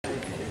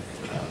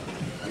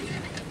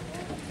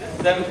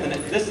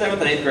this 7th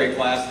and 8th grade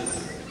class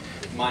is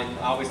I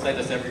always say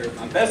this every year,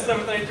 my best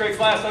 7th and 8th grade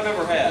class I've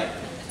ever had.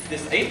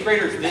 This 8th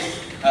graders in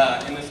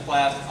this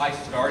class I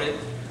started,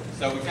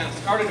 so we kind of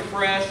started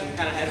afresh and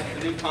kind of had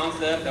a new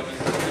concept. That was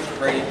Mr.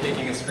 Brady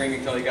kicking and screaming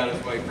until he got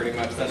his way, pretty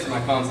much. That's my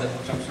concept,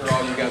 which I'm sure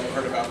all you guys have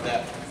heard about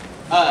that.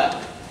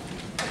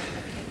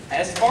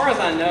 As far as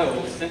I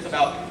know, since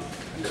about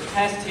the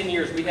past 10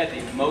 years, we had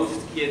the most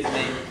kids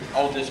make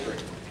all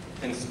district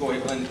in school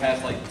in the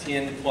past like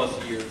 10 plus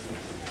years.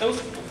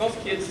 Those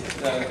kids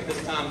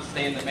this time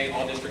stand that made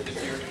all district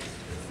this year.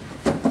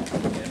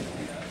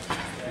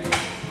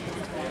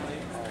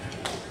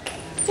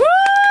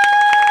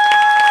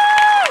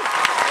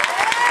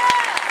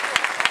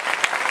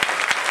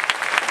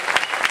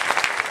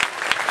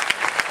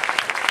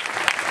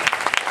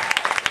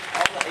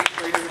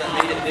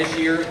 This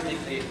year,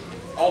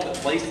 all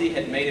but Lacey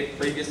had made it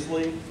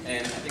previously,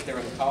 and I think they were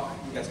in the top,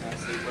 you guys might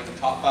see, were in the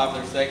top 5 of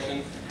their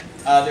section.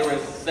 There were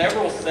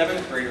several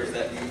 7th graders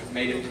that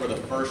made it for the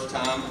first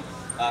time.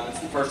 It's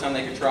the first time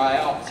they could try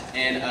out,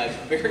 and it's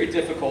very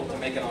difficult to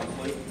make it on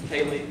flute.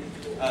 Kaylee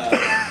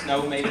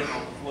Snow made it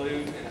on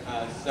flute,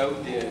 and so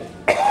did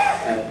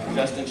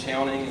Justin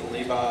Chowning and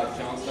Levi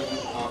Johnson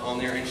on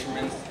their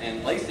instruments,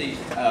 and Lacey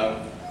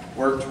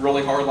worked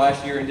really hard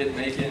last year and didn't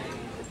make it.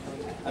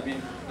 I'd be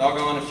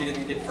doggone if she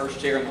didn't get first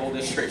chair in the whole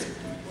district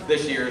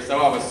this year, so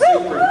I was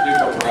super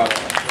duper proud of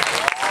her.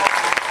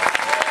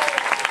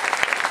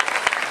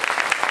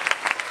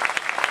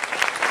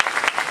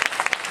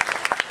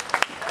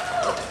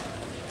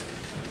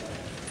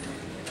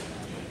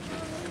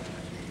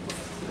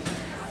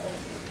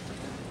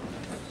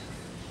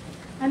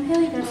 I'm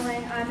Haley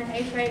Dunley. I'm in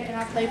 8th grade and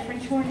I play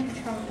French horn and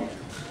trumpet.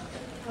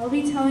 I'll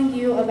be telling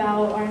you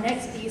about our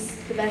next piece,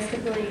 The Best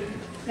of Glee.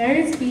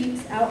 Nerds,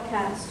 geeks,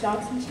 outcasts,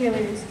 jocks, and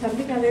cheerleaders come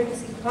together to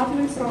sing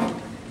popular songs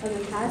of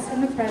the past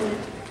and the present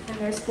in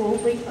their school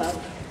glee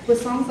club, with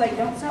songs like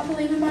Don't Stop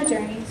Believing by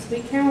Journey,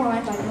 Sweet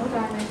Caroline by Neil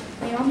Diamond,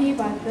 Lean on Me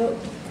by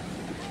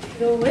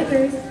Bill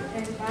Withers,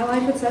 and My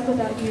Life Would Suck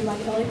Without You by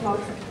Kelly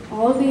Clarkson.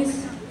 All of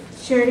these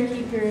sure to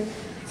keep your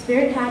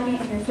spirit happy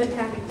and your foot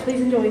tapping.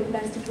 Please enjoy The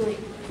Best of Glee.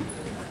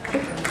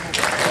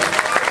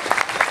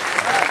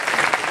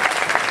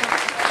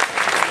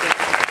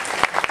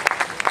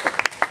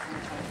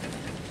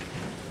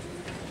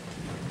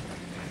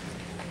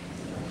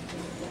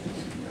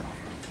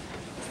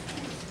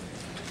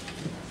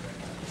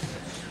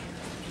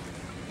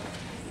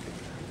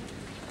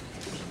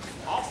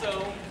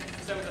 Also,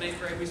 7th and 8th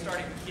grade, we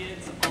started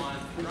kids on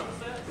drum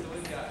set. So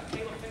we've got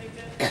Caleb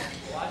Pennington,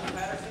 Elijah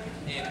Patterson,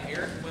 and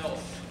Eric Welsh.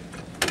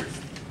 There's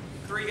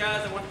 3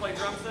 guys that want to play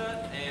drum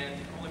set, and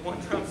only 1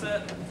 drum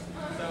set.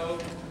 So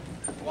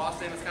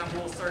Los Angeles is kind of a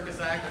little circus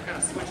act. They're kind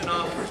of switching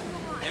off